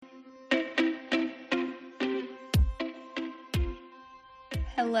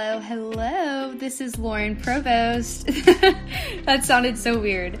Hello. This is Lauren Provost. That sounded so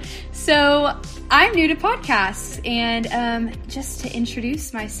weird. So I'm new to podcasts, and just to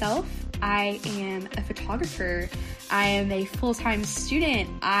introduce myself, I am a photographer. I am a full-time student.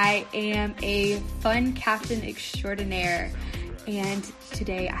 I am a fun captain extraordinaire. And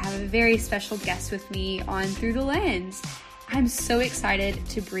today I have a very special guest with me on Through the Lens. I'm so excited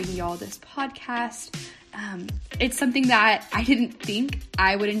to bring y'all this podcast. It's something that I didn't think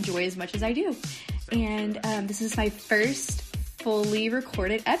I would enjoy as much as I do. And this is my first fully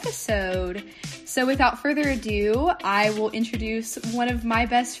recorded episode. So without further ado, I will introduce one of my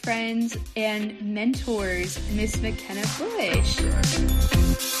best friends and mentors, Miss McKenna Bush.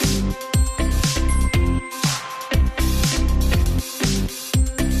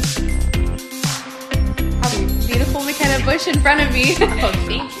 Beautiful McKenna Bush in front of me. Oh,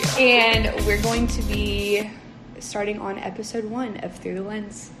 thank you. And we're going to be starting on episode 1 of Through the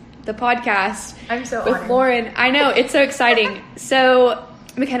Lens, the podcast. I'm so with honored. Lauren. I know, it's so exciting. So,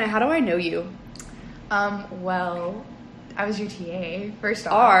 McKenna, how do I know you? Well, I was your TA, first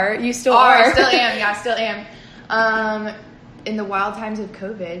off. You still are. Still am, yeah, still am. In the wild times of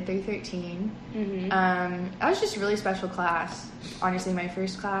COVID, 313, that was just a really special class. Honestly, my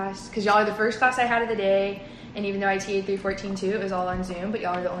first class, because y'all are the first class I had of the day, and even though I TA'd 314 too, it was all on Zoom, but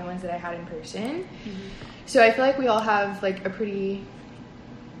y'all are the only ones that I had in person. So I feel like we all have like a pretty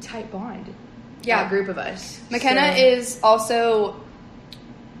tight bond. Yeah. A group of us. McKenna So- is also,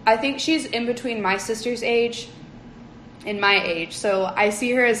 I think she's in between my sister's age and my age. So I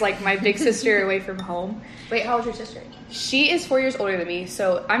see her as like my big sister away from home. Wait, how old's your sister? She is 4 years older than me,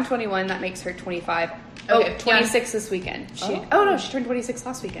 so I'm 21. That makes her 25. Okay, 26 this weekend. She Oh. she turned 26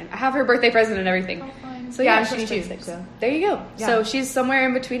 last weekend. I have her birthday present and everything. Oh, fun. So Yeah, yeah, I'm she's 22, 26. so. There you go. Yeah. So she's somewhere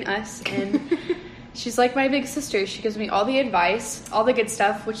in between us, and she's like my big sister. She gives me all the advice, all the good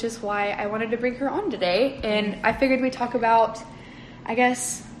stuff, which is why I wanted to bring her on today. And I figured we'd talk about, I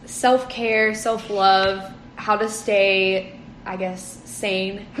guess, self-care, self-love, how to stay, I guess,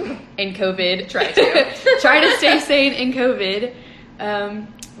 sane in COVID. Try to stay sane in COVID.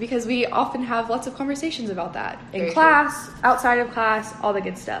 Because we often have lots of conversations about that in Very class, outside of class, all the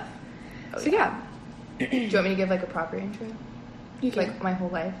good stuff. So yeah. Do you want me to give like a proper intro? You can. Like my whole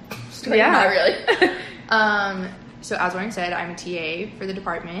life? Yeah. Not really. So as Lauren said, I'm a TA for the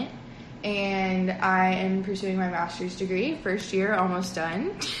department, and I am pursuing my master's degree, first year, almost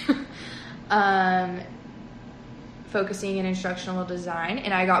done. Focusing in instructional design,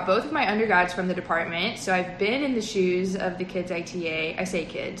 and I got both of my undergrads from the department, so I've been in the shoes of the kids I TA. I say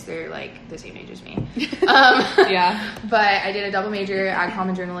kids, they're like the same age as me. Yeah. But I did a double major, Ag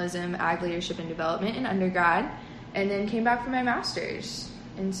Common Journalism, Ag Leadership and Development in undergrad, and then came back for my master's,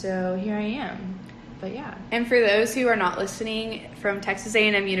 and so here I am. But yeah. And for those who are not listening from Texas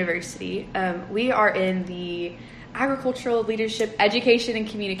A&M University, we are in the Agricultural Leadership, Education, and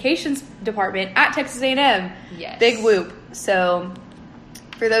Communications Department at Texas A&M. Yes. Big whoop. So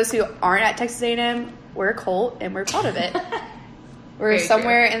for those who aren't at Texas A&M, we're a cult, and we're proud of it. We're Very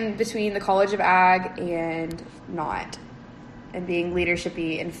somewhere in between the College of Ag and not. And being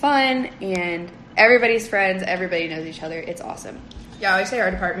leadershipy and fun, and everybody's friends, everybody knows each other. It's awesome. Yeah, I always say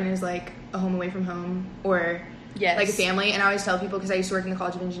our department is like a home away from home, or Yes. like a family. And I always tell people, because I used to work in the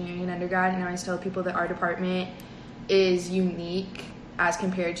College of Engineering in undergrad, and I always tell people that our department is unique as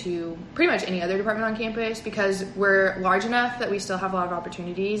compared to pretty much any other department on campus, because we're large enough that we still have a lot of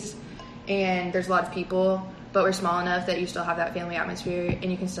opportunities, and there's a lot of people, but we're small enough that you still have that family atmosphere, and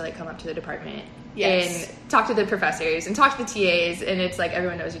you can still like come up to the department Yes. and talk to the professors and talk to the TAs, and it's like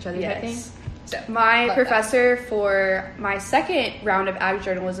everyone knows each other type thing. Yes. So My love professor for my second round of ag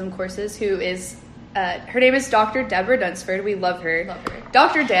journalism courses, who is, her name is Dr. Deborah Dunsford. We love her. Love her.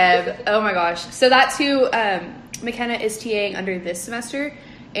 Dr. Deb. Oh my gosh. So that's who McKenna is TAing under this semester.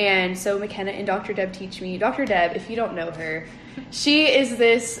 And so McKenna and Dr. Deb teach me. Dr. Deb, if you don't know her, she is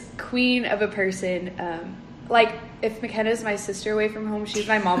this queen of a person. Like, if McKenna's my sister away from home, she's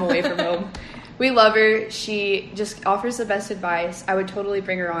my mom away from home. We love her. She just offers the best advice. I would totally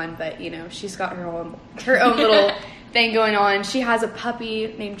bring her on, but you know, she's got her own little thing going on. She has a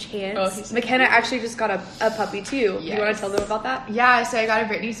puppy named Chance. Oh, he's so McKenna actually just got a puppy too. You want Yes. to tell them about that? Yeah, so I got a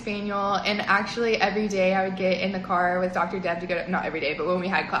Brittany Spaniel, and actually every day I would get in the car with Dr. Deb to go to, not every day, but when we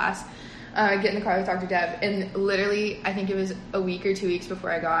had class, I'd get in the car with Dr. Deb, and literally, I think it was a week or 2 weeks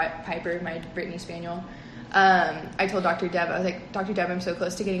before I got Piper, my Brittany Spaniel, I told Dr. Deb, I was like, Dr. Deb, I'm so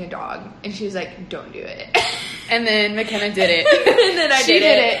close to getting a dog, and she was like, don't do it. And then McKenna did it. And then I did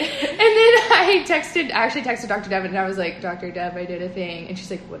it. it. And then I actually texted Dr. Deb, and I was like, Dr. Deb, I did a thing. And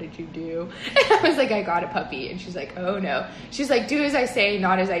she's like, what did you do? And I was like, I got a puppy. And she's like, oh no. She's like, do as I say,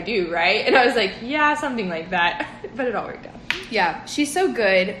 not as I do, right? And I was like, yeah, something like that. But it all worked out. Yeah, she's so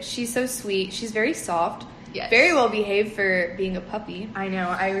good. She's so sweet. She's very soft. Yes. Very well behaved for being a puppy. I know.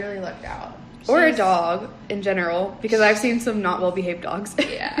 I really lucked out. Or a dog in general, because I've seen some not well behaved dogs.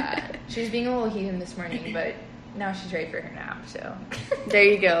 Yeah. She was being a little heathen this morning, but now she's ready for her nap, so. There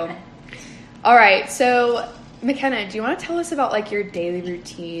you go. All right, so McKenna, do you want to tell us about like your daily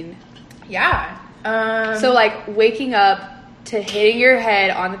routine? Yeah. So like waking up to hitting your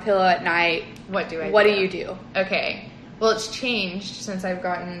head on the pillow at night. What do you do? Okay. Well, it's changed since I've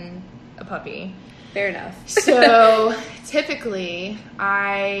gotten a puppy. Fair enough. So typically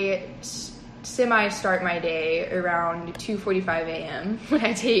I semi-start my day around 2:45 a.m. when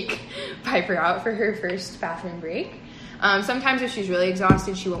I take Piper out for her first bathroom break. Sometimes if she's really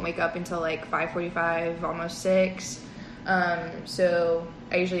exhausted, she won't wake up until like 5:45, almost 6. So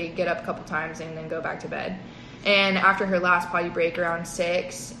I usually get up a couple times and then go back to bed. And after her last potty break around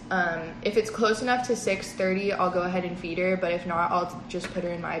 6, if it's close enough to 6:30, I'll go ahead and feed her. But if not, I'll just put her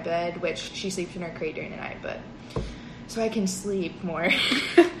in my bed, which she sleeps in her crate during the night. But so I can sleep more.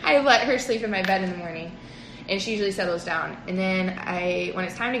 I let her sleep in my bed in the morning, and she usually settles down. And then when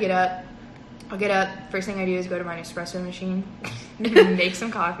it's time to get up, I'll get up. First thing I do is go to my Nespresso machine, make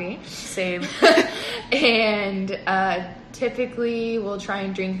some coffee. Same. And typically we'll try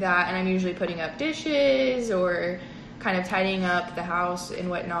and drink that, and I'm usually putting up dishes or kind of tidying up the house and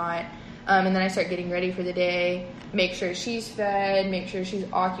whatnot. And then I start getting ready for the day, make sure she's fed, make sure she's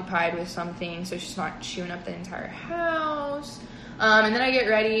occupied with something so she's not chewing up the entire house. And then I get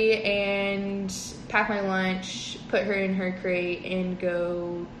ready and pack my lunch, put her in her crate, and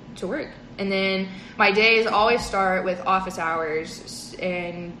go to work. And then my days always start with office hours,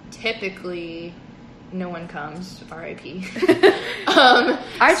 and typically no one comes, R.I.P.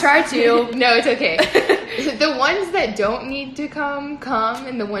 I try to. No, it's okay. The ones that don't need to come,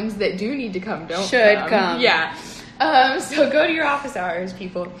 and the ones that do need to come, don't Should come. Yeah. So go to your office hours,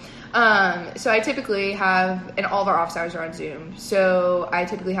 people. So I typically have, and all of our office hours are on Zoom, so I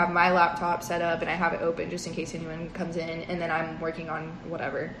typically have my laptop set up and I have it open just in case anyone comes in, and then I'm working on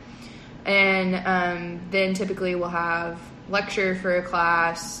whatever. And then typically we'll have lecture for a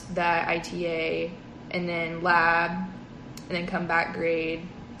class that I TA, and then lab, and then come back grade.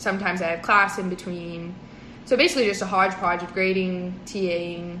 Sometimes I have class in between. So basically just a hodgepodge of grading,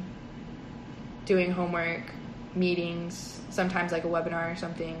 TAing, doing homework, meetings, sometimes like a webinar or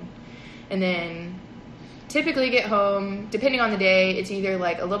something. And then typically get home, depending on the day, it's either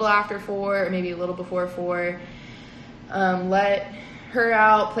like a little after 4 or maybe a little before 4. Let her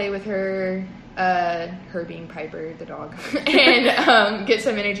out, play with her, her being Piper, the dog, and get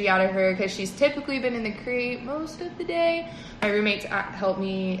some energy out of her because she's typically been in the crate most of the day. My roommates help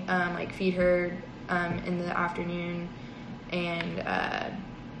me like feed her in the afternoon and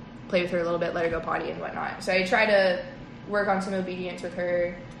play with her a little bit, let her go potty and whatnot. So I try to work on some obedience with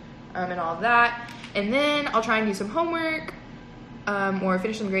her and all of that. And then I'll try and do some homework or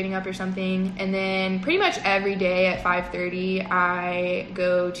finish some grading up or something. And then pretty much every day at 5:30, I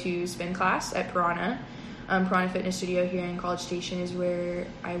go to spin class at Piranha. Piranha Fitness Studio here in College Station is where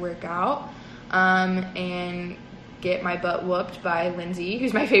I work out and get my butt whooped by Lindsay,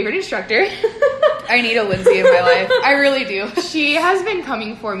 who's my favorite instructor. I need a Lindsay in my life. I really do. She has been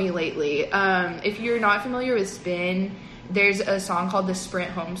coming for me lately. If you're not familiar with spin, there's a song called the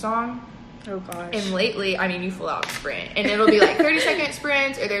Sprint Home Song. Oh gosh. And lately, I mean, you full out sprint. And it'll be like 30-second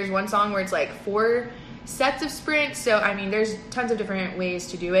sprints, or there's one song where it's like 4 sets of sprints. So, I mean, there's tons of different ways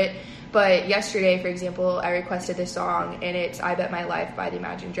to do it. But yesterday, for example, I requested this song, and it's I Bet My Life by the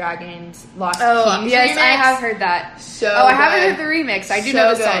Imagine Dragons, Lost Kings yes, remix. I have heard that. So I haven't heard the remix. I do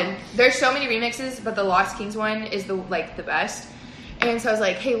know the song. There's so many remixes, but the Lost Kings one is the best. And so I was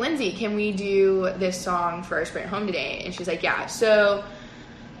like, hey, Lindsay, can we do this song for our sprint home today? And she's like, yeah. So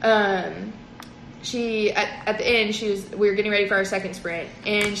she at the end, we were getting ready for our second sprint,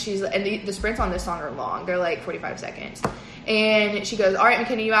 and the sprints on this song are long. They're like 45 seconds. And she goes, all right,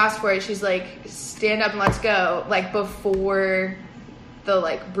 McKenna, you asked for it. She's like, stand up and let's go. Like before the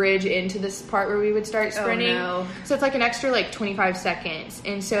like bridge into this part where we would start sprinting. Oh, no. So it's like an extra like 25 seconds.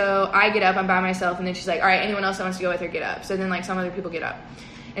 And so I get up, I'm by myself, and then she's like, all right, anyone else that wants to go with her, get up. So then like some other people get up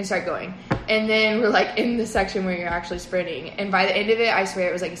and start going. And then we're like in the section where you're actually sprinting. And by the end of it, I swear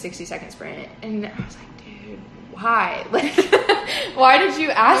it was like a 60-second sprint. And I was like, dude, why? Like, why did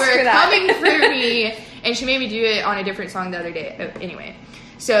you ask for that? Coming for me. And she made me do it on a different song the other day. Anyway,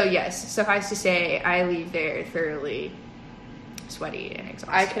 So yes, suffice to say, I leave there thoroughly sweaty and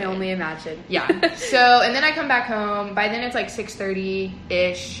exhausted. I can only imagine. Yeah. So, and then I come back home. By then it's like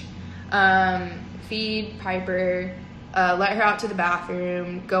 6:30-ish. Feed Piper, let her out to the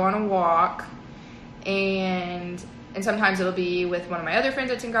bathroom, go on a walk, and sometimes it'll be with one of my other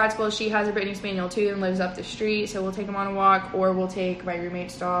friends that's in grad school. She has a Brittany Spaniel too and lives up the street, so we'll take him on a walk, or we'll take my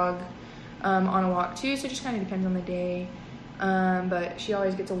roommate's dog on a walk too. So it just kind of depends on the day. But she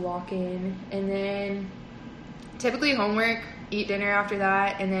always gets a walk in, and then typically homework, eat dinner after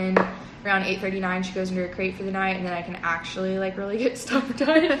that, and then around 8:39 she goes into her crate for the night, and then I can actually like really get stuff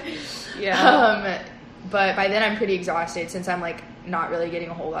done. Yeah. But by then I'm pretty exhausted since I'm like not really getting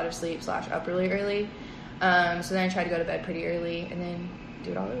a whole lot of sleep / up really early. So then I try to go to bed pretty early and then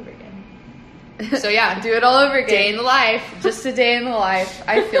do it all over again. So yeah, do it all over again. Day in the life. Just a day in the life.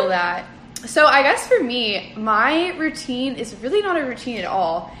 I feel that. So I guess for me, my routine is really not a routine at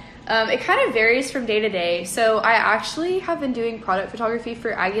all. It kind of varies from day to day. So I actually have been doing product photography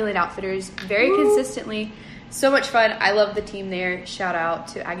for Aggieland Outfitters very consistently. So much fun. I love the team there. Shout out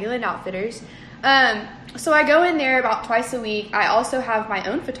to Aggieland Outfitters. So I go in there about twice a week. I also have my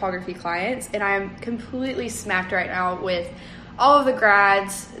own photography clients, and I'm completely smacked right now with all of the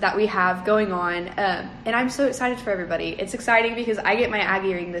grads that we have going on. And I'm so excited for everybody. It's exciting because I get my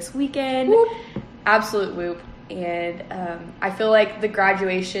Aggie ring this weekend. Whoop. Absolute whoop. And I feel like the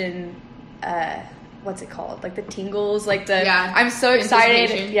graduation, what's it called? Like the tingles, like the, yeah, I'm so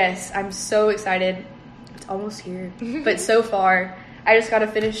excited. Yes, I'm so excited. It's almost here. But so far, I just got to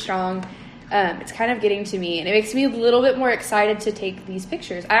finish strong. It's kind of getting to me, and it makes me a little bit more excited to take these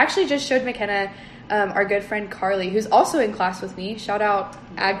pictures. I actually just showed McKenna, our good friend Carly, who's also in class with me. Shout out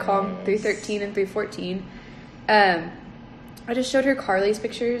AdCom 313 and 314. I just showed her Carly's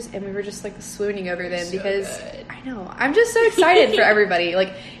pictures, and we were just like swooning over them because I know I'm just so excited for everybody.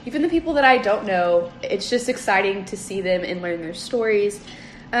 Like even the people that I don't know, it's just exciting to see them and learn their stories.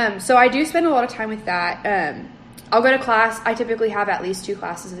 So I do spend a lot of time with that. I'll go to class. I typically have at least 2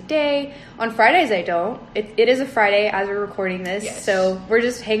 classes a day. On Fridays, I don't. It is a Friday as we're recording this, yes. So we're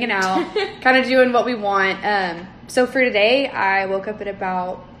just hanging out, kind of doing what we want. So for today, I woke up at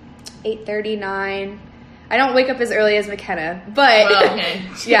about 8:39. I don't wake up as early as McKenna, but well, okay.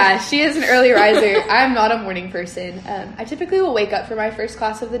 Yeah, she is an early riser. I'm not a morning person. I typically will wake up for my first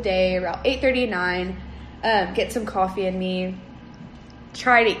class of the day around 8:39, get some coffee in me,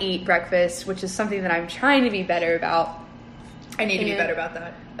 try to eat breakfast, which is something that I'm trying to be better about. I need to be better about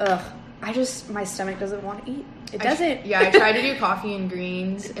that. My stomach doesn't want to eat. It doesn't. I try to do coffee and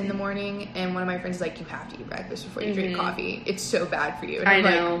greens in the morning, and one of my friends is like, you have to eat breakfast before you drink coffee. It's so bad for you. And I'm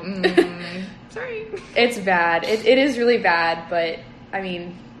know. Sorry. It's bad. It is really bad, but I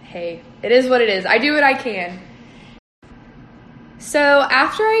mean, hey, it is what it is. I do what I can. So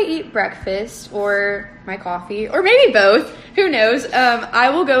after I eat breakfast or my coffee, or maybe both, who knows, I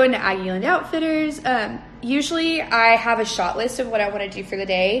will go into Aggieland Outfitters. Usually I have a shot list of what I want to do for the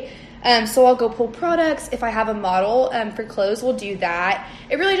day. So I'll go pull products. If I have a model for clothes, we'll do that.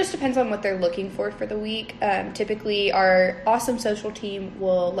 It really just depends on what they're looking for the week. Typically our awesome social team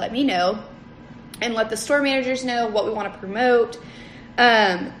will let me know and let the store managers know what we want to promote.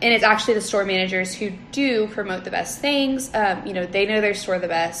 And it's actually the store managers who do promote the best things. They know their store the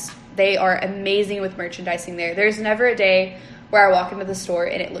best. They are amazing with merchandising there. There's never a day where I walk into the store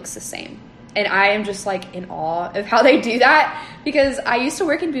and it looks the same. And I am just like in awe of how they do that, because I used to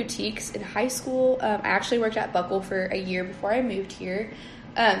work in boutiques in high school. I actually worked at Buckle for a year before I moved here.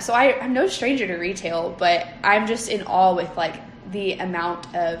 So I'm no stranger to retail, but I'm just in awe with like the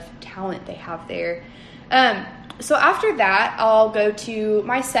amount of talent they have there. So after that, I'll go to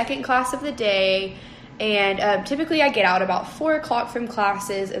my second class of the day, and typically I get out about 4 o'clock from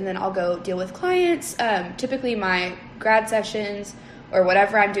classes, and then I'll go deal with clients. Typically my grad sessions or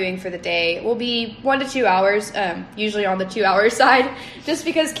whatever I'm doing for the day will be 1 to 2 hours, usually on the 2-hour side, just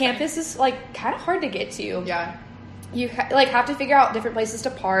because campus is like kind of hard to get to. Yeah. You have to figure out different places to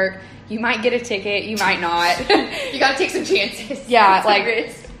park. You might get a ticket, you might not. You gotta take some chances. Yeah,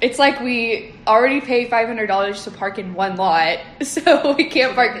 it's like we already pay $500 to park in one lot, so we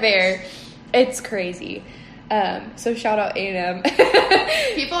can't park there. It's crazy. So shout out A&M.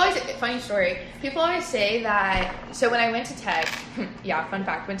 Funny story. People always say that, so when I went to tech, yeah, fun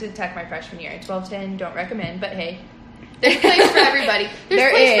fact, went to tech my freshman year. 1210, don't recommend, but hey, there's a place for everybody. There's a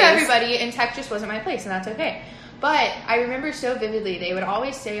place for everybody, and tech just wasn't my place, and that's okay. But I remember so vividly, they would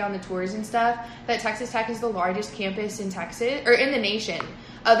always say on the tours and stuff that Texas Tech is the largest campus in Texas, or in the nation,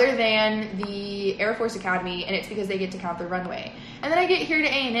 other than the Air Force Academy, and it's because they get to count the runway. And then I get here to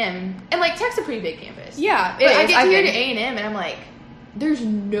A&M, and like Tech's a pretty big campus. Yeah, but I get here to A&M, and I'm like, there's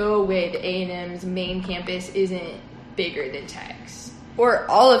no way the A&M's main campus isn't bigger than Tech's. Or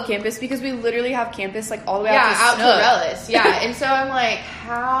all of campus, because we literally have campus like all the way out to Snook. Rellis. Yeah, and so I'm like,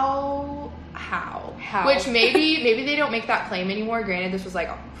 how? Which maybe they don't make that claim anymore. Granted, this was like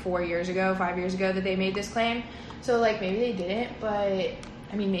 5 years ago that they made this claim. So like maybe they didn't, but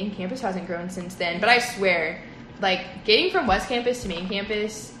I mean, main campus hasn't grown since then. But I swear, like getting from West Campus to main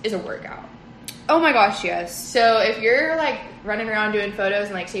campus is a workout. Oh my gosh, yes. So if you're like running around doing photos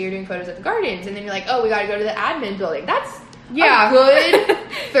and like say you're doing photos at the Gardens and then you're like, oh, we got to go to the admin building. That's a good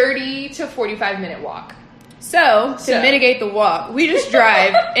 30 to 45 minute walk. So to mitigate the walk, we just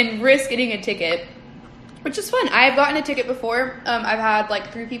drive and risk getting a ticket, which is fun. I've gotten a ticket before. I've had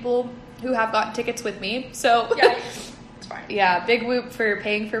like 3 people who have gotten tickets with me. So yeah, it's fine. Yeah, big whoop for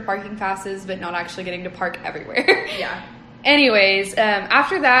paying for parking passes, but not actually getting to park everywhere. Yeah. Anyways,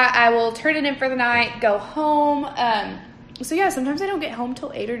 after that, I will turn it in for the night, go home. So yeah, sometimes I don't get home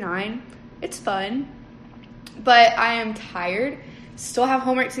till 8 or 9. It's fun, but I am tired. Still have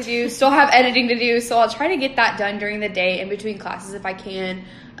homework to do, still have editing to do, so I'll try to get that done during the day in between classes if I can.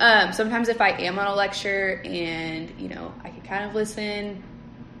 Sometimes if I am on a lecture and, you know, I can kind of listen,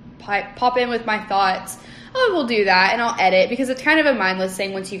 pop in with my thoughts, I will do that, and I'll edit, because it's kind of a mindless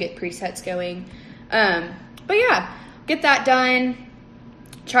thing once you get presets going. But yeah, get that done,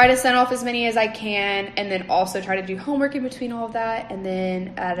 try to send off as many as I can, and then also try to do homework in between all of that, and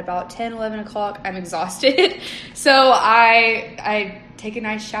then at about 10, 11 o'clock, I'm exhausted. So I take a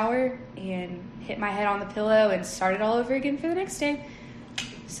nice shower and hit my head on the pillow and start it all over again for the next day.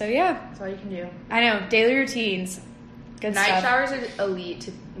 So yeah. That's all you can do. I know, daily routines. Good Night stuff. showers are elite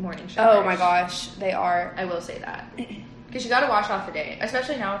to morning showers. Oh my gosh, they are. I will say that. Because you got to wash off the day.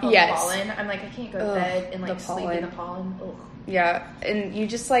 Especially now with all the pollen. I'm like, I can't go to bed and like sleep in the pollen. Ugh. Yeah, and you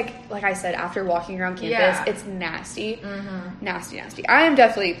just like I said, after walking around campus, it's nasty. Mm-hmm. Nasty. I'm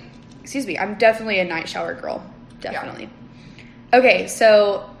definitely a night shower girl. Definitely. Yeah. Okay,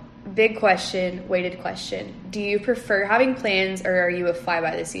 so big question, weighted question. Do you prefer having plans, or are you a fly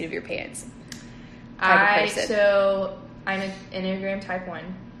by the seat of your pants type of person? So I'm an Enneagram type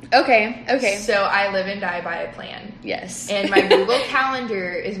 1. Okay. So I live and die by a plan. Yes. And my Google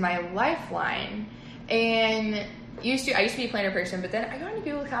Calendar is my lifeline. And I used to be a planner person, but then I got into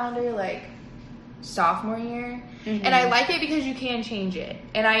Google Calendar like sophomore year. Mm-hmm. And I like it because you can change it.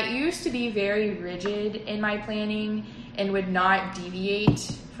 And I used to be very rigid in my planning and would not deviate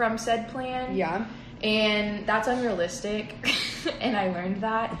from said plan. Yeah. And that's unrealistic. And I learned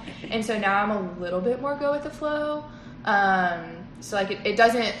that. And so now I'm a little bit more go with the flow. So like it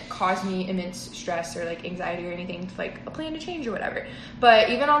doesn't cause me immense stress or like anxiety or anything to like a plan to change or whatever. But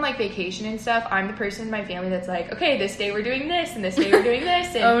even on like vacation and stuff, I'm the person in my family that's like, okay, this day we're doing this and this day we're doing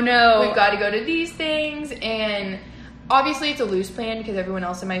this, and oh no, we've got to go to these things. And obviously it's a loose plan because everyone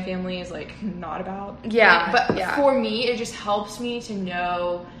else in my family is like not about but for me it just helps me to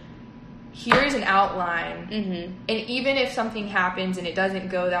know here's an outline, mm-hmm. and even if something happens and it doesn't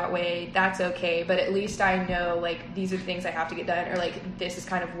go that way, that's okay, but at least I know like these are the things I have to get done, or like this is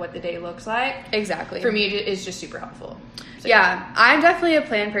kind of what the day looks like. Exactly. For me it's just super helpful. So, yeah, I'm definitely a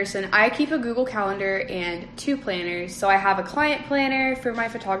plan person. I keep a Google Calendar and 2 planners. So I have a client planner for my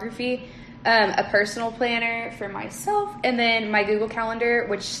photography, a personal planner for myself, and then my Google Calendar,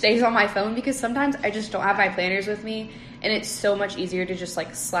 which stays on my phone because sometimes I just don't have my planners with me, and it's so much easier to just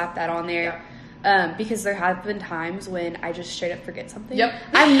like slap that on there. Yeah. Because there have been times when I just straight up forget something. Yep.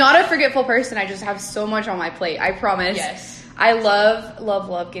 I'm not a forgetful person. I just have so much on my plate. I promise. Yes. I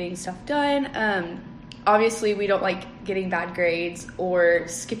love getting stuff done. Obviously, we don't like getting bad grades or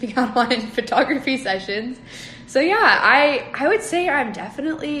skipping out on photography sessions. So yeah, I would say I'm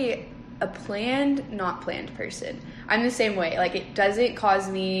definitely a planned, not planned person. I'm the same way. Like, it doesn't cause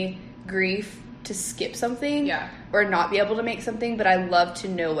me grief to skip something or not be able to make something, but I love to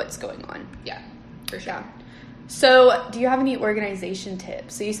know what's going on. Yeah, for sure. Yeah. So, do you have any organization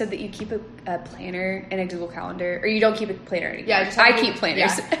tips? So, you said that you keep a planner and a Google Calendar, or you don't keep a planner anymore. Yeah, I keep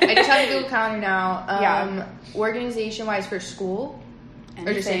planners. Yeah. I just have a Google Calendar now. Organization-wise for school,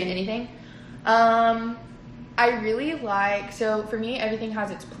 or just saying anything. I really like, so for me, everything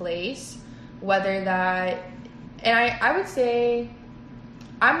has its place, whether that, and I would say,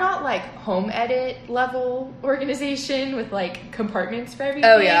 I'm not like home edit level organization with like compartments for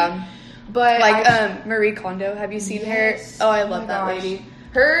everything. Oh yeah. But like Marie Kondo, have you seen her? Oh, I love that lady.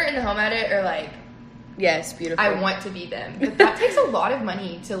 Her and the home edit are like, yes, beautiful. I want to be them. But that takes a lot of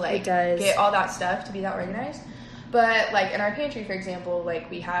money to like get all that stuff to be that organized. But like in our pantry, for example,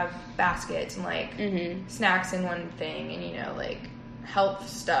 like we have baskets and like snacks in one thing, and you know, like health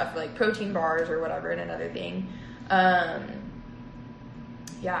stuff like protein bars or whatever in another thing.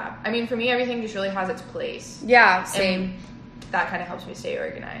 Yeah. I mean, for me, everything just really has its place. Yeah, same. And that kind of helps me stay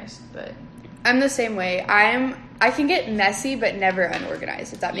organized, but... I'm the same way. I can get messy, but never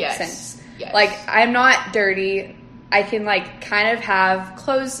unorganized, if that makes sense. Yes. Like, I'm not dirty. I can, like, kind of have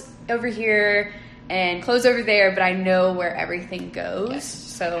clothes over here and clothes over there, but I know where everything goes. Yes.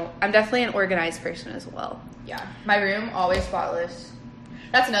 So I'm definitely an organized person as well. Yeah. My room, always spotless.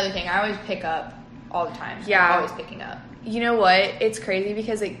 That's another thing. I always pick up all the time. Yeah. I'm always picking up. You know what? It's crazy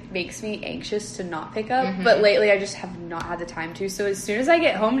because it makes me anxious to not pick up, but lately I just have not had the time to. So as soon as I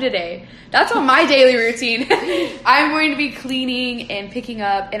get home today, that's on my daily routine. I'm going to be cleaning and picking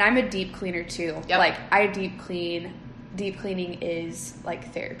up, and I'm a deep cleaner too. Yep. Like, I deep clean. Deep cleaning is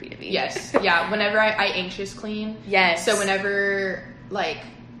like therapy to me. Yes. Yeah. Whenever I anxious clean. Yes. So whenever, like,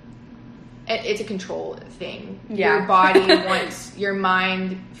 it's a control thing. Yeah. Your body wants, your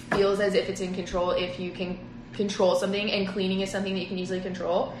mind feels as if it's in control if you can control something, and cleaning is something that you can easily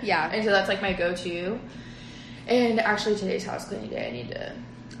control. Yeah. And so that's like my go-to. And actually today's house cleaning day.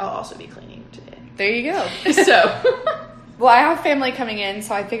 I'll also be cleaning today. There you go. So. Well, I have family coming in,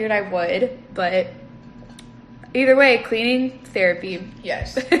 so I figured I would, but either way, cleaning, therapy.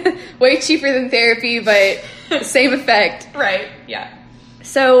 Yes. Way cheaper than therapy, but same effect. Right. Yeah.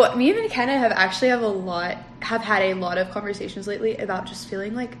 So me and McKenna have had a lot of conversations lately about just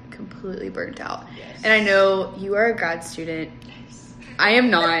feeling like completely burnt out. Yes. And I know you are a grad student. Yes. I am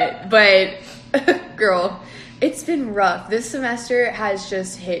not, but girl, it's been rough. This semester has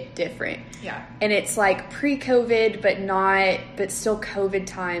just hit different. Yeah. And it's like pre-COVID, but still COVID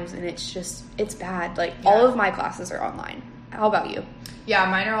times, and it's bad. Like, all of my classes are online. How about you? Yeah,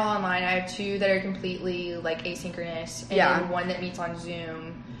 mine are all online. I have 2 that are completely, like, asynchronous, and then 1 that meets on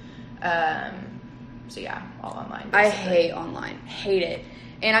Zoom. So, yeah, all online. Basically. I hate online. Hate it.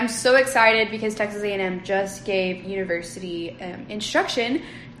 And I'm so excited because Texas A&M just gave university instruction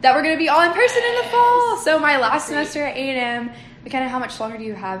that we're going to be all in person in the fall. So, my last semester at A&M, McKenna, how much longer do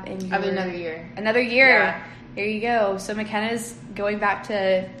you have in your... I have another year. Another year. Yeah. There you go. So, McKenna's going back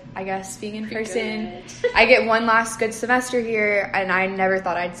to... I guess being in person. I get one last good semester here, and I never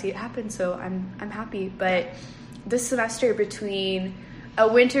thought I'd see it happen, so I'm happy. But this semester, between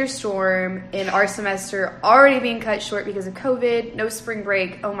a winter storm and our semester already being cut short because of COVID, no spring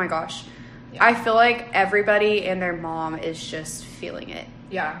break, oh my gosh. Yeah. I feel like everybody and their mom is just feeling it.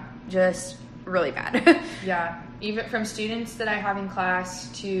 Yeah. Just really bad. Yeah. Even from students that I have in class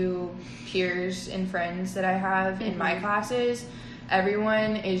to peers and friends that I have in my classes,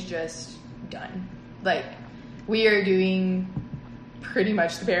 everyone is just done. Like, we are doing pretty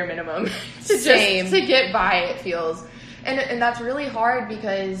much the bare minimum to get by, it feels. And that's really hard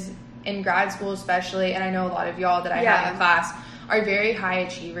because in grad school especially, and I know a lot of y'all that I have in class are very high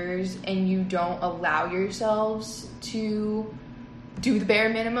achievers, and you don't allow yourselves to do the bare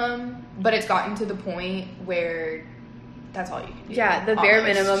minimum, but it's gotten to the point where that's all you can do. Yeah, the bare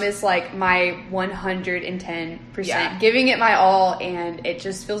minimum is like my 110%, giving it my all, and it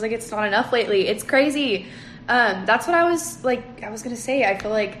just feels like it's not enough lately. It's crazy. That's what I was going to say. I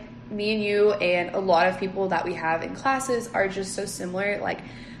feel like me and you and a lot of people that we have in classes are just so similar. Like,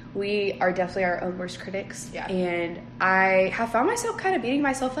 we are definitely our own worst critics. Yeah. And I have found myself kind of beating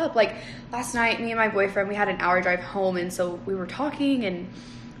myself up. Like, last night, me and my boyfriend, we had an hour drive home, and so we were talking, and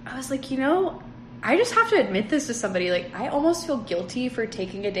I was like, I just have to admit this to somebody. Like, I almost feel guilty for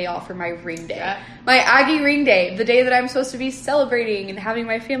taking a day off for my ring day. Yeah. My Aggie ring day, the day that I'm supposed to be celebrating and having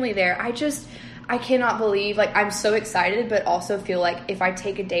my family there. I cannot believe, like, I'm so excited, but also feel like if I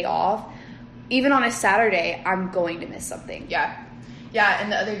take a day off, even on a Saturday, I'm going to miss something. Yeah. Yeah,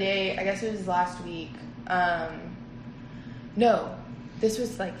 and the other day, I guess it was last week. No, this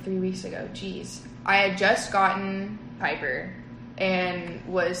was like 3 weeks ago. Jeez. I had just gotten Piper and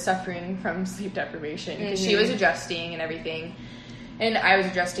was suffering from sleep deprivation because she was adjusting and everything. And I was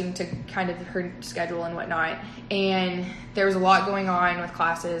adjusting to kind of her schedule and whatnot. And there was a lot going on with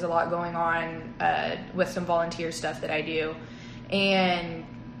classes, a lot going on with some volunteer stuff that I do. And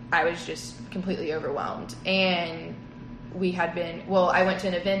I was just completely overwhelmed. And I went to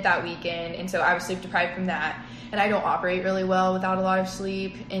an event that weekend, and so I was sleep deprived from that. And I don't operate really well without a lot of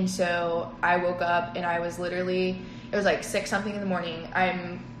sleep. And so I woke up and I was literally, it was like 6 something in the morning.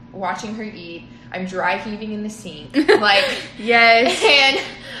 I'm watching her eat. I'm dry heaving in the sink. Like, yes. And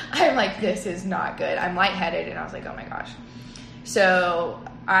I'm like, this is not good. I'm lightheaded. And I was like, oh my gosh. So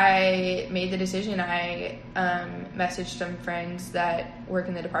I made the decision. I messaged some friends that work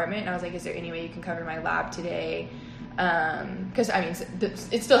in the department, and I was like, is there any way you can cover my lab today? Because I mean,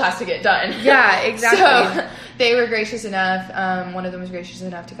 it still has to get done. Yeah, exactly. So they were gracious enough. One of them was gracious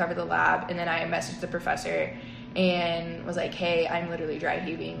enough to cover the lab, and then I messaged the professor, and was like, hey, I'm literally dry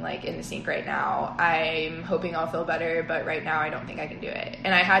heaving like in the sink right now. I'm hoping I'll feel better, but right now I don't think I can do it.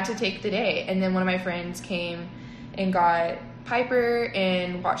 And I had to take the day. And then one of my friends came and got Piper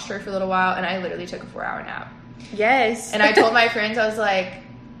and watched her for a little while, and I literally took a 4-hour nap. Yes. And I told my friends, I was like,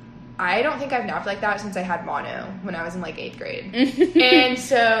 I don't think I've napped like that since I had mono when I was in like 8th grade. And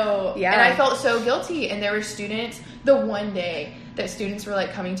so, and I felt so guilty. And there were students, the one day that students were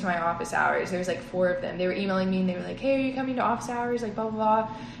like coming to my office hours, there was like 4 of them. They were emailing me and they were like, hey, are you coming to office hours? Like, blah, blah,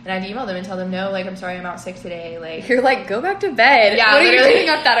 blah. And I'd email them and tell them, no, like, I'm sorry, I'm out sick today. Like, you're like, go back to bed. Yeah, what are you doing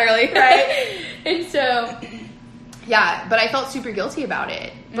up that early? Right? And so, yeah, but I felt super guilty about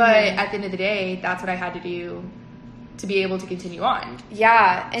it. But at the end of the day, that's what I had to do to be able to continue on.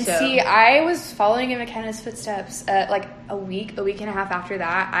 Yeah, and see, I was following in McKenna's footsteps. Like a week and a half after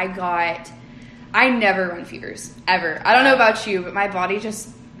that, I never run fevers, ever. I don't know about you, but my body just,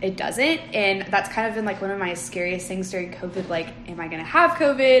 it doesn't. And that's kind of been like one of my scariest things during COVID. Like, am I going to have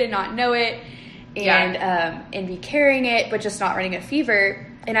COVID and not know it? And be carrying it, but just not running a fever.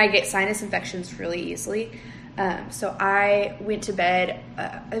 And I get sinus infections really easily. So I went to bed,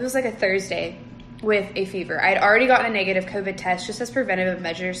 it was like a Thursday, with a fever. I'd already gotten a negative COVID test just as preventative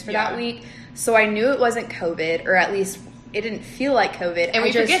measures for that week. So I knew it wasn't COVID, or at least it didn't feel like COVID. And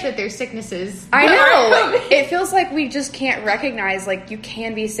we forget that there's sicknesses. I know. It feels like we just can't recognize, like, you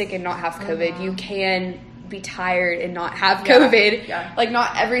can be sick and not have COVID. You can be tired and not have COVID. Yeah. Like,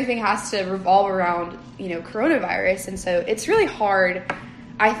 not everything has to revolve around, coronavirus. And so it's really hard,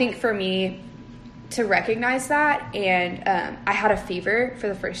 I think, for me to recognize that. And I had a fever for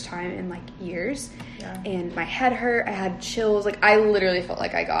the first time in like years, and my head hurt. I had chills. Like, I literally felt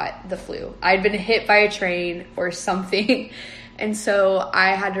like I got the flu. I'd been hit by a train or something. And so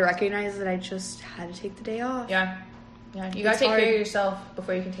I had to recognize that I just had to take the day off. You gotta take care of yourself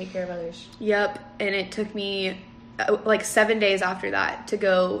before you can take care of others. Yep. And it took me like 7 days after that to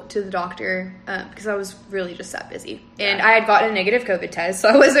go to the doctor, because I was really just that busy. And I had gotten a negative COVID test, so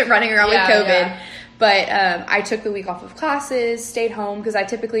I wasn't running around with COVID. But I took the week off of classes, stayed home, because I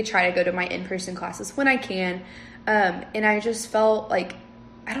typically try to go to my in-person classes when I can. And I just felt like,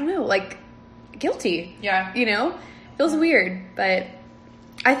 I don't know, like guilty. Yeah. Feels weird. But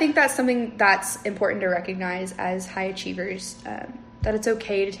I think that's something that's important to recognize as high achievers, that it's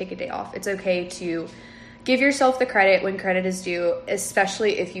okay to take a day off. It's okay to give yourself the credit when credit is due,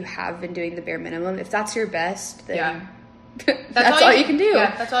 especially if you have been doing the bare minimum. If that's your best, then that's all you can do.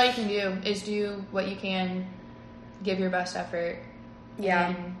 Yeah, that's all you can do is do what you can, give your best effort. Yeah.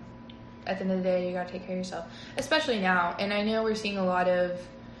 And at the end of the day, you gotta take care of yourself, especially now. And I know we're seeing a lot of,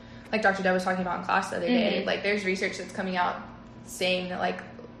 like Dr. Deb was talking about in class the other day, like there's research that's coming out saying that like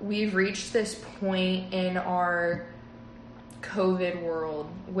we've reached this point in our COVID world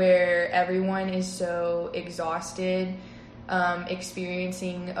where everyone is so exhausted,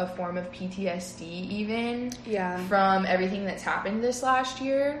 experiencing a form of PTSD even from everything that's happened this last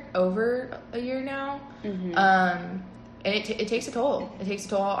year, over a year now. And it takes a toll. It takes a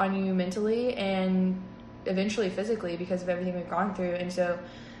toll on you mentally and eventually physically because of everything we've gone through. And so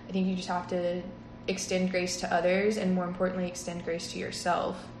I think you just have to extend grace to others, and more importantly, extend grace to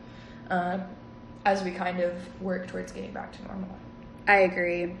yourself, as we kind of work towards getting back to normal. I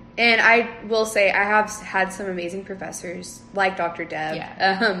agree. And I will say I have had some amazing professors like Dr. Deb,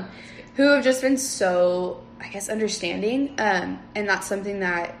 who have just been so, I guess, understanding. And that's something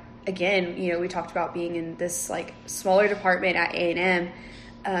that, again, we talked about being in this like smaller department at A&M.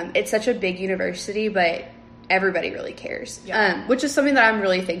 It's such a big university, but everybody really cares, which is something that I'm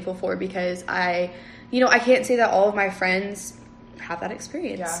really thankful for, because I can't say that all of my friends have that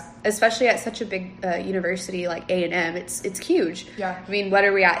experience, especially at such a big university like A&M. It's huge. I mean, what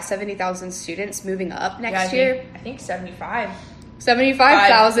are we at? 70,000 students moving up next year? I think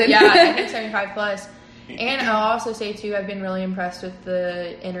 75,000. I think 75 plus. And I'll also say too, I've been really impressed with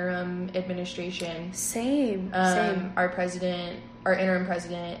the interim administration. Same. Our interim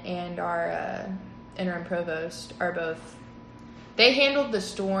president and our interim provost are both, they handled the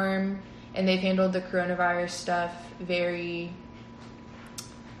storm and they've handled the coronavirus stuff very,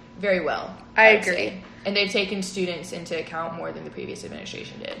 very well. I agree. Say. And they've taken students into account more than the previous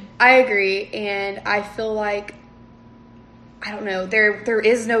administration did. I agree. And I feel like, I don't know, there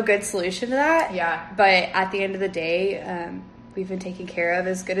is no good solution to that. But at the end of the day, we've been taken care of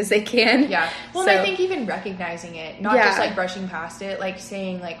as good as they can. Well, and I think even recognizing it, not just like brushing past it, like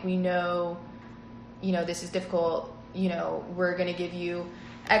saying like, we know, this is difficult, we're going to give you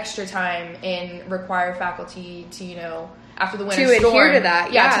extra time and require faculty to, after the winter to storm. adhere to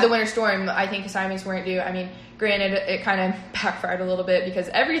that. Yeah, to the winter storm, I think assignments weren't due. I mean, granted, it kind of backfired a little bit because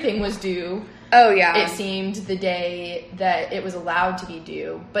everything was due. Oh, yeah. It seemed the day that it was allowed to be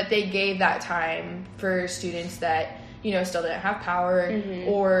due, but they gave that time for students that, you know, still didn't have power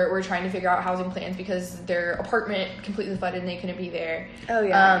or were trying to figure out housing plans because their apartment completely flooded and they couldn't be there. Oh,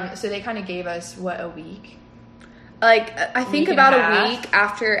 yeah. So they kind of gave us, a week? Like, I think about a week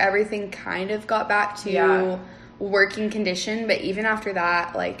after everything kind of got back to working condition, but even after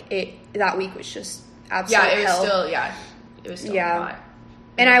that, like, that week was just absolutely hell. It was still not.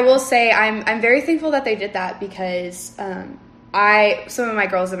 And I will say I'm very thankful that they did that because some of my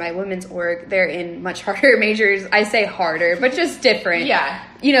girls in my women's org, they're in much harder majors. I say harder, but just different. Yeah.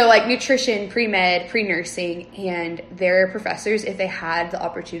 You know, like nutrition, pre-med, pre-nursing, and their professors, if they had the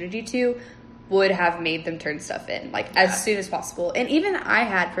opportunity to, would have made them turn stuff in, like, as soon as possible. And even I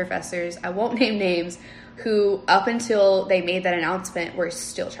had professors, I won't name names, who up until they made that announcement were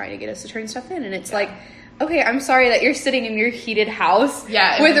still trying to get us to turn stuff in. And it's like, okay, I'm sorry that you're sitting in your heated house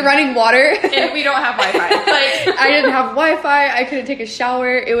with running water. And we don't have Wi-Fi. Like, I didn't have Wi-Fi. I couldn't take a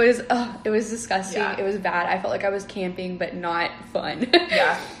shower. It was disgusting. Yeah. It was bad. I felt like I was camping, but not fun.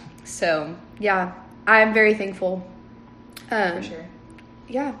 Yeah. So, yeah, I'm very thankful. For sure.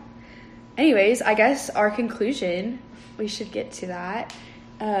 Yeah. Anyways, I guess our conclusion, we should get to that.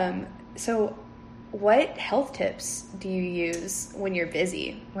 So, what health tips do you use when you're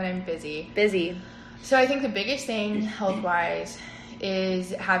busy? When I'm busy. So I think the biggest thing health-wise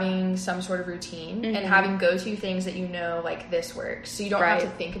is having some sort of routine and having go-to things that you know, like, this works. So you don't have to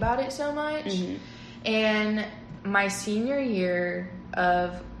think about it so much. And my senior year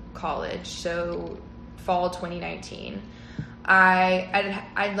of college, so fall 2019,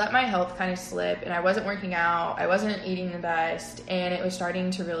 I let my health kind of slip, and I wasn't working out, I wasn't eating the best, and it was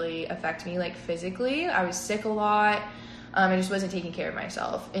starting to really affect me, like, physically. I was sick a lot. I just wasn't taking care of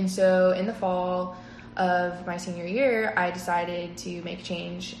myself. And so in the fall of my senior year, I decided to make a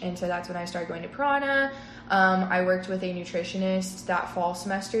change, and so that's when I started going to Piranha. I worked with a nutritionist that fall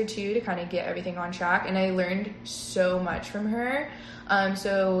semester too to kind of get everything on track, and I learned so much from her.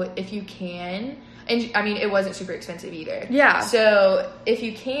 So if you can, and I mean, it wasn't super expensive either. Yeah. So if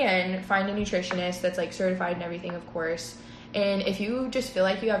you can, find a nutritionist that's, like, certified and everything, of course. And if you just feel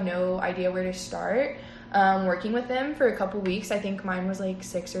like you have no idea where to start, working with them for a couple weeks, I think mine was like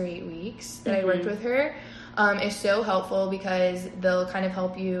 6 or 8 weeks that I worked with her, is so helpful because they'll kind of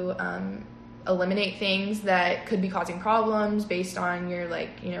help you eliminate things that could be causing problems based on your, like,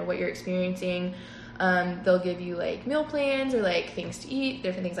 you know, what you're experiencing. They'll give you, like, meal plans or, like, things to eat,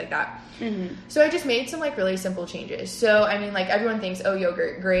 different things like that. So I just made some, like, really simple changes. So, I mean, like, everyone thinks, oh,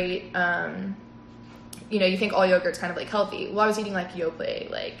 yogurt, great. You know, you think all yogurt's kind of, like, healthy. Well, I was eating, like,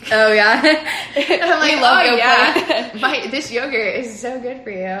 Yoplait, like... Oh, yeah. I'm like, love Yoplait. Yeah. This yogurt is so good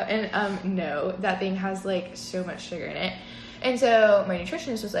for you. And, no, that thing has, like, so much sugar in it. And so my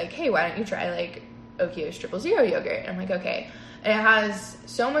nutritionist was like, hey, why don't you try, like, Oikos 000 yogurt? And I'm like, okay. And it has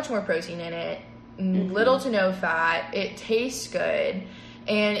so much more protein in it, little to no fat. It tastes good.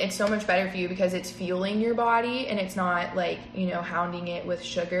 And it's so much better for you because it's fueling your body and it's not, like, you know, hounding it with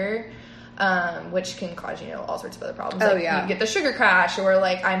sugar. Which can cause, you know, all sorts of other problems. Oh, like, yeah. you get the sugar crash, or,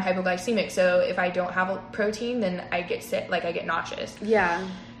 like, I'm hypoglycemic, so if I don't have a protein, then I get sick, like, I get nauseous. Yeah.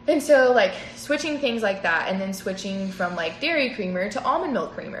 And so, like, switching things like that, and then switching from, like, dairy creamer to almond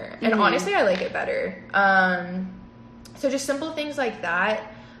milk creamer. And honestly, I like it better. So just simple things like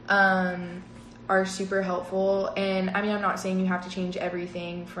that are super helpful. And, I mean, I'm not saying you have to change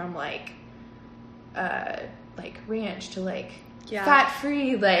everything from, like ranch to, like... Yeah.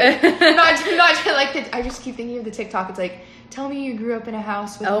 Fat-free, like, not to, like, I just keep thinking of the TikTok. It's like, tell me you grew up in a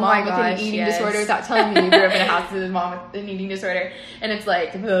house with a mom with an eating disorder without telling me you grew up in a house with a mom with an eating disorder. And it's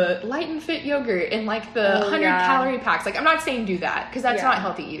like the Light and Fit yogurt and, like, the 100-calorie packs. Like, I'm not saying do that because that's not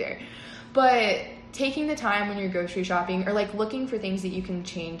healthy either. But taking the time when you're grocery shopping or, like, looking for things that you can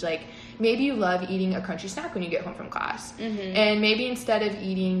change. Like, maybe you love eating a crunchy snack when you get home from class. And maybe instead of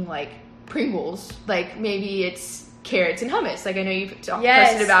eating, like, Pringles, like, maybe it's carrots and hummus. Like, I know you've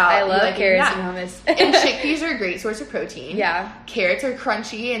posted about. I love carrots and hummus. And chickpeas are a great source of protein. Yeah. Carrots are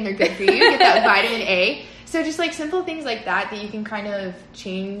crunchy and they're good for you. You get that vitamin A. So just, like, simple things like that you can kind of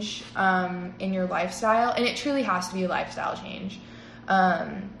change in your lifestyle. And it truly has to be a lifestyle change.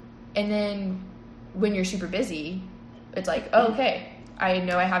 And then when you're super busy, it's like, oh, okay, I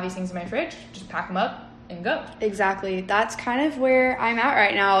know I have these things in my fridge. Just pack them up and go. Exactly. That's kind of where I'm at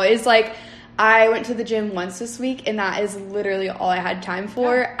right now. Is, like, I went to the gym once this week, and that is literally all I had time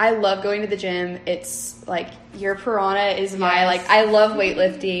for. Yeah. I love going to the gym. It's, like, your Piranha is my, like, I love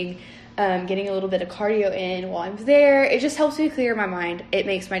weightlifting. getting a little bit of cardio in while I'm there. It just helps me clear my mind. It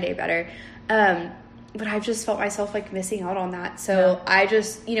makes my day better. But I've just felt myself like missing out on that. So I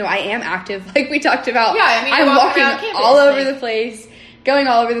just, I am active, like we talked about. Yeah, I mean, I'm walking campus, all over the place, going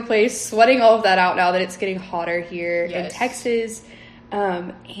all over the place, sweating all of that out now that it's getting hotter here in Texas.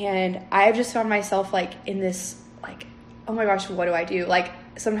 And I've just found myself like in this, like, oh my gosh, what do I do? Like,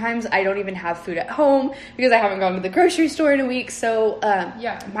 sometimes I don't even have food at home because I haven't gone to the grocery store in a week. So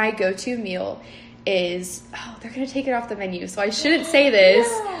my go-to meal is, they're going to take it off the menu. So I shouldn't say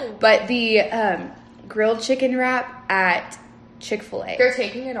this, but the grilled chicken wrap at Chick-fil-A. They're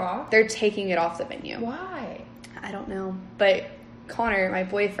taking it off? They're taking it off the menu. Why? I don't know. But Connor, my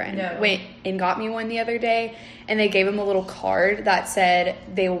boyfriend, went and got me one the other day, and they gave him a little card that said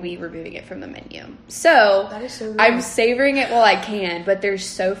they will be removing it from the menu. So, that is so good. I'm savoring it while I can, but they're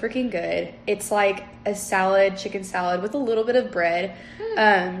so freaking good. It's like a salad, chicken salad with a little bit of bread.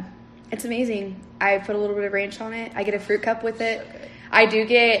 It's amazing. I put a little bit of ranch on it. I get a fruit cup with it. So I do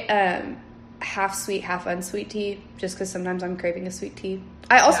get half sweet, half unsweet tea, just because sometimes I'm craving a sweet tea.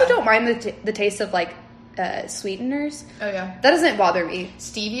 I also don't mind the taste of like sweeteners. Oh yeah, that doesn't bother me.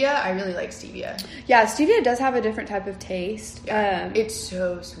 Stevia, I really like stevia. Yeah, stevia does have a different type of taste. It's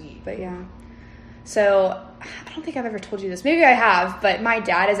so sweet. But yeah, so I don't think I've ever told you this. Maybe I have, but my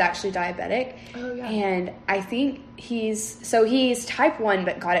dad is actually diabetic. Oh yeah. And I think he's type 1,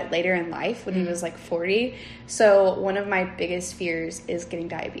 but got it later in life when he was like 40. So one of my biggest fears is getting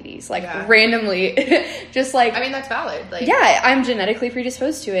diabetes, like randomly, just like, I mean, that's valid. Like, yeah, I'm genetically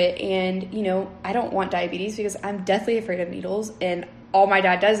predisposed to it. And, I don't want diabetes because I'm deathly afraid of needles, and all my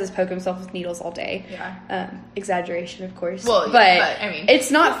dad does is poke himself with needles all day. Yeah. Exaggeration, of course. Well, but I mean,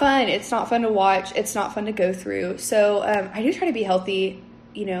 it's not fun. It's not fun to watch. It's not fun to go through. So I do try to be healthy.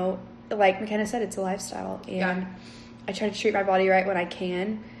 Like McKenna said, it's a lifestyle, and I try to treat my body right when I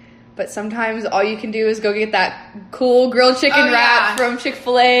can. But sometimes all you can do is go get that cool grilled chicken wrap from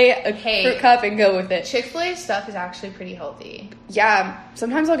Chick-fil-A, a fruit cup, and go with it. Chick-fil-A stuff is actually pretty healthy. Yeah.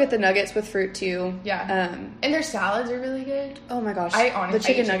 Sometimes I'll get the nuggets with fruit, too. Yeah. And their salads are really good. Oh, my gosh. I honestly the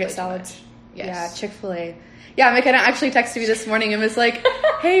chicken I nugget salads. Yes. Yeah, Chick-fil-A. Yeah, McKenna actually texted me this morning and was like,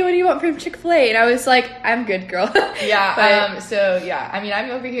 hey, what do you want from Chick-fil-A? And I was like, I'm good, girl. Yeah. I mean,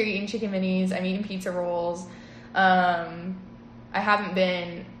 I'm over here eating chicken minis. I'm eating pizza rolls. I haven't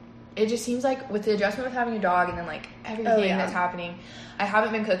been... It just seems like with the adjustment with having a dog and then like everything that's happening, I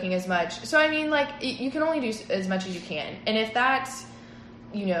haven't been cooking as much. So I mean, like, you can only do as much as you can. And if that's,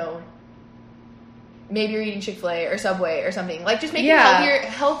 maybe you're eating Chick-fil-A or Subway or something, like, just make it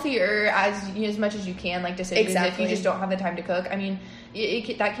healthier as much as you can, like, decisions. Exactly. If you just don't have the time to cook, I mean,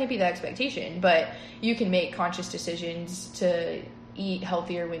 that can't be the expectation, but you can make conscious decisions to eat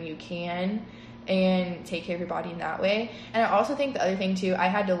healthier when you can and take care of your body in that way. And I also think the other thing too, I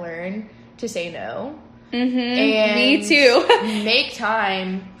had to learn to say no. Mm-hmm. And me too. Make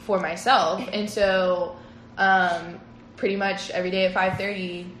time for myself. And so pretty much every day at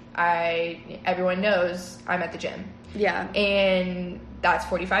 5:30 everyone knows I'm at the gym. Yeah. And that's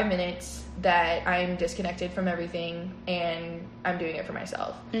 45 minutes that I'm disconnected from everything and I'm doing it for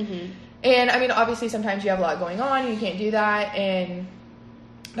myself. Mm-hmm. And I mean, obviously sometimes you have a lot going on and you can't do that.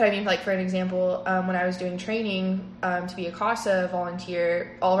 But I mean, like, for an example, when I was doing training to be a CASA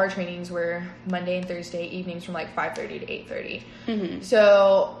volunteer, all of our trainings were Monday and Thursday evenings from like 5:30 to 8:30. Mm-hmm.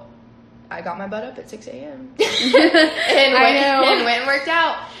 So I got my butt up at 6 a.m. and went and worked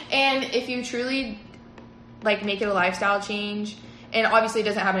out. And if you truly like make it a lifestyle change, and obviously it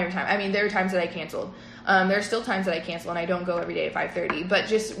doesn't happen every time. I mean, there are times that I canceled. There are still times that I cancel and I don't go every day at 5:30, but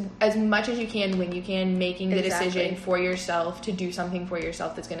just as much as you can, when you can, making the decision for yourself to do something for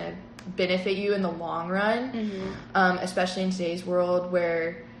yourself that's going to benefit you in the long run, especially in today's world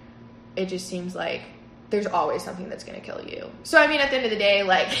where it just seems like there's always something that's going to kill you. So, I mean, at the end of the day,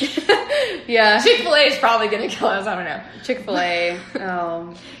 like, Chick-fil-A is probably going to kill us. I don't know. Chick-fil-A.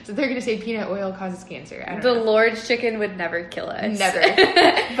 So they're going to say peanut oil causes cancer. I don't know. The Lord's chicken would never kill us. Never.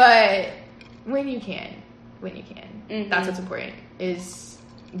 But when you can, that's what's important, is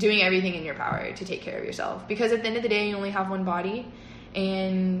doing everything in your power to take care of yourself. Because at the end of the day, you only have one body,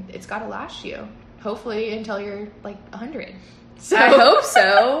 and it's got to last you, hopefully, until you're, like, 100. So. I hope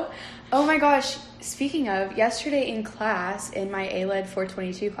so. Oh my gosh, speaking of, yesterday in class, in my ALED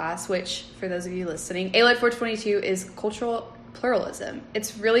 422 class, which, for those of you listening, ALED 422 is cultural pluralism.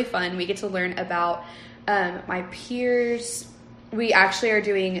 It's really fun. We get to learn about my peers. We actually are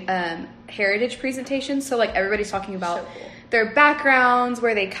doing heritage presentations, so like everybody's talking about their backgrounds,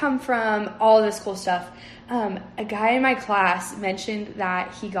 where they come from, all of this cool stuff. A guy in my class mentioned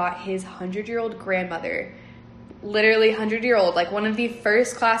that he got his 100-year-old grandmother literally 100-year-old, like one of the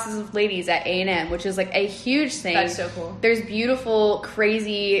first classes of ladies at A&M, which is like a huge thing. That's so cool. There's beautiful,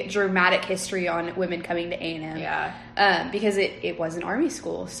 crazy, dramatic history on women coming to A&M. Yeah. Because it was an Army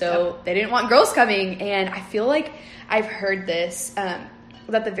school, so they didn't want girls coming. And I feel like I've heard this,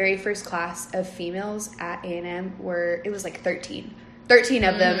 that the very first class of females at A&M it was like 13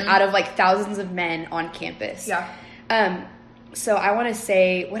 of them out of like thousands of men on campus. Yeah. So I want to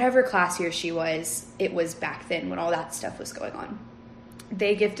say whatever class year she was, it was back then when all that stuff was going on.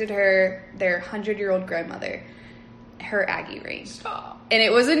 They gifted her, their 100-year-old grandmother, her Aggie ring. Stop. And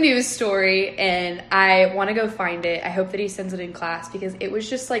it was a news story, and I want to go find it. I hope that he sends it in class, because it was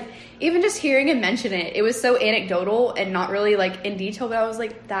just like, even just hearing him mention it, it was so anecdotal and not really like in detail, but I was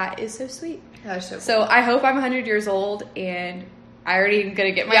like, that is so sweet. That is so cool. So I hope I'm 100 years old and I already am going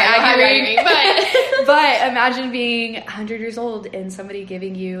to get my Aggie ring. But imagine being 100 years old and somebody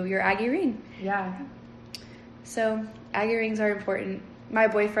giving you your Aggie ring. Yeah. So Aggie rings are important. My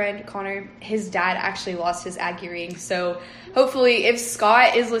boyfriend, Connor, his dad actually lost his Aggie ring. So hopefully if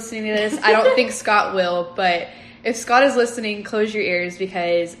Scott is listening to this, I don't think Scott will, but if Scott is listening, close your ears,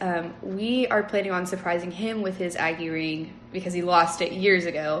 because we are planning on surprising him with his Aggie ring because he lost it years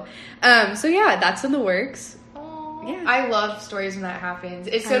ago. So yeah, that's in the works. Yeah. I love stories when that happens.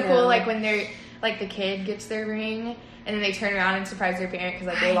 It's so cool, like when they're like the kid gets their ring and then they turn around and surprise their parent because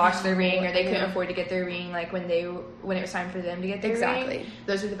like they lost their ring or they couldn't afford to get their ring, like when it was time for them to get their ring.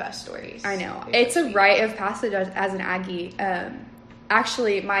 Those are the best stories. I know. It's a rite of passage as an Aggie.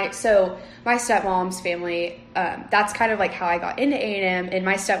 Actually, my stepmom's family, that's kind of like how I got into A&M, and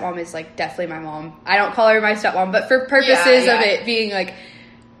my stepmom is like definitely my mom. I don't call her my stepmom, but for purposes of it being like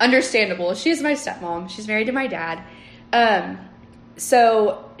understandable, she's my stepmom. She's married to my dad.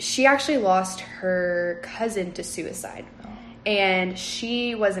 So she actually lost her cousin to suicide, and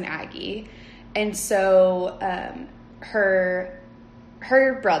she was an Aggie. And so, her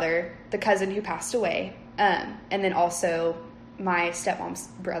brother, the cousin who passed away, and then also my stepmom's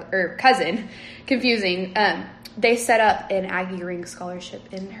brother or cousin, confusing, they set up an Aggie ring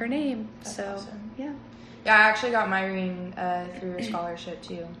scholarship in her name. That's so awesome. yeah. Yeah, I actually got my ring through a scholarship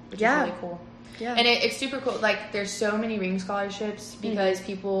too, which is really cool. Yeah. And it's super cool. Like, there's so many ring scholarships because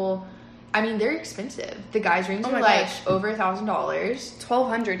people, I mean, they're expensive. The guys' rings are like over $1,000.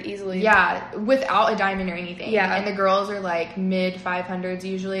 $1,200 easily. Yeah, without a diamond or anything. Yeah. And the girls are like mid 500s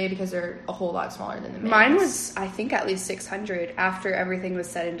usually because they're a whole lot smaller than the men. Mine was, I think, at least $600 after everything was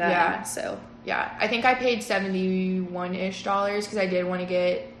said and done. Yeah. So. Yeah. I think I paid $71-ish because I did want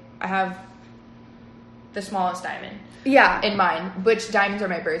to I have the smallest diamond. Yeah. In mine, which diamonds are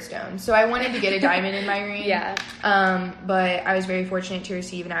my birthstone. So I wanted to get a diamond in my ring. Yeah. But I was very fortunate to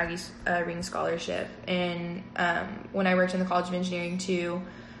receive an Aggie ring scholarship. And when I worked in the College of Engineering too,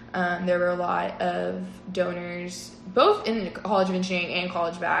 there were a lot of donors, both in the College of Engineering and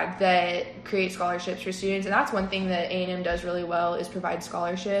College Bag, that create scholarships for students. And that's one thing that A&M does really well, is provide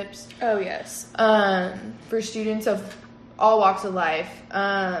scholarships. Oh, yes. For students of all walks of life.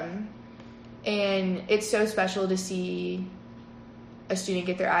 And it's so special to see a student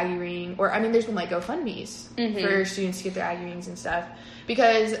get their Aggie ring, or, I mean, there's been like GoFundMes for students to get their Aggie rings and stuff,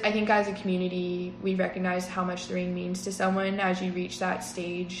 because I think as a community, we recognize how much the ring means to someone as you reach that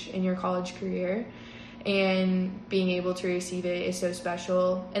stage in your college career, and being able to receive it is so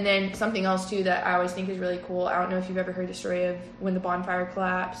special. And then something else too that I always think is really cool, I don't know if you've ever heard the story of when the bonfire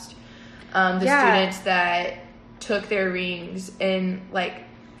collapsed, students that took their rings, and like,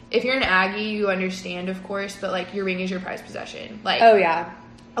 if you're an Aggie, you understand, of course, but, like, your ring is your prized possession. Like, oh, yeah.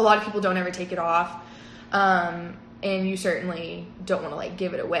 A lot of people don't ever take it off, and you certainly don't want to, like,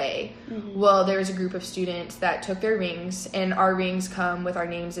 give it away. Well, there was a group of students that took their rings, and our rings come with our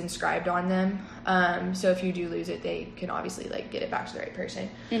names inscribed on them. So if you do lose it, they can obviously, like, get it back to the right person.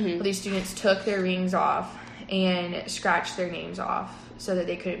 Well, these students took their rings off and scratched their names off so that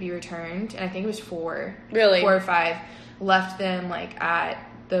they couldn't be returned. And I think it was 4. Really? 4 or 5. Left them, like, at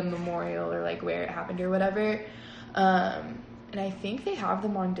the memorial or like where it happened or whatever, and I think they have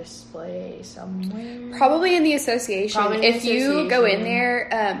them on display somewhere, probably in the association. If you go in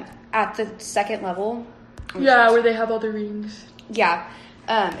there at the second level, where they have all the rings,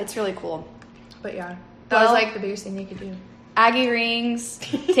 it's really cool. But yeah, that was like the biggest thing they could do. Aggie rings,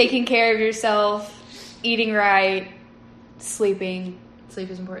 taking care of yourself, eating right, sleeping. Sleep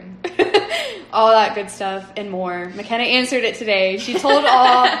is important. All that good stuff and more. McKenna answered it today. She told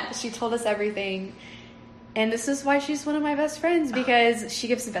us everything. And this is why she's one of my best friends, because she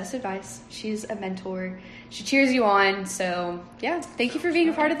gives the best advice. She's a mentor. She cheers you on. So, yeah, thank you for being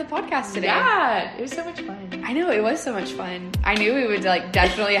a part of the podcast today. Yeah, it was so much fun. I know, it was so much fun. I knew we would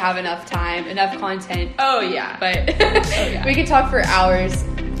definitely have enough time, enough content. Oh, yeah. But we could talk for hours.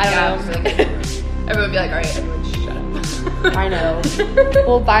 I don't know. Everyone would be like, all right, everyone shut up. I know.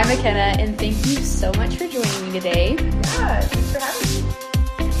 Well, bye, McKenna, and thank you so much for joining me today. Yeah, thanks for having me.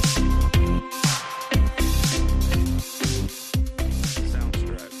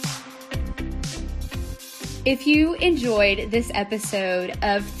 If you enjoyed this episode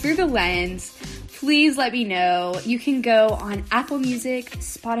of Through the Lens, please let me know. You can go on Apple Music,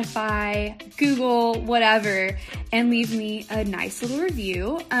 Spotify, Google, whatever, and leave me a nice little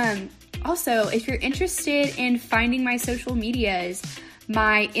review. Also, if you're interested in finding my social medias,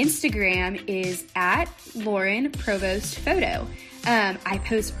 my Instagram is at Lauren Provost Photo. I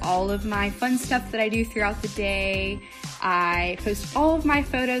post all of my fun stuff that I do throughout the day. I post all of my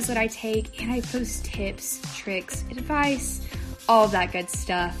photos that I take, and I post tips, tricks, advice, all of that good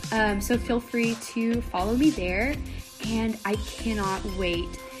stuff. So feel free to follow me there, and I cannot wait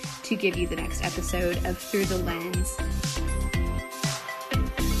to give you the next episode of Through the Lens.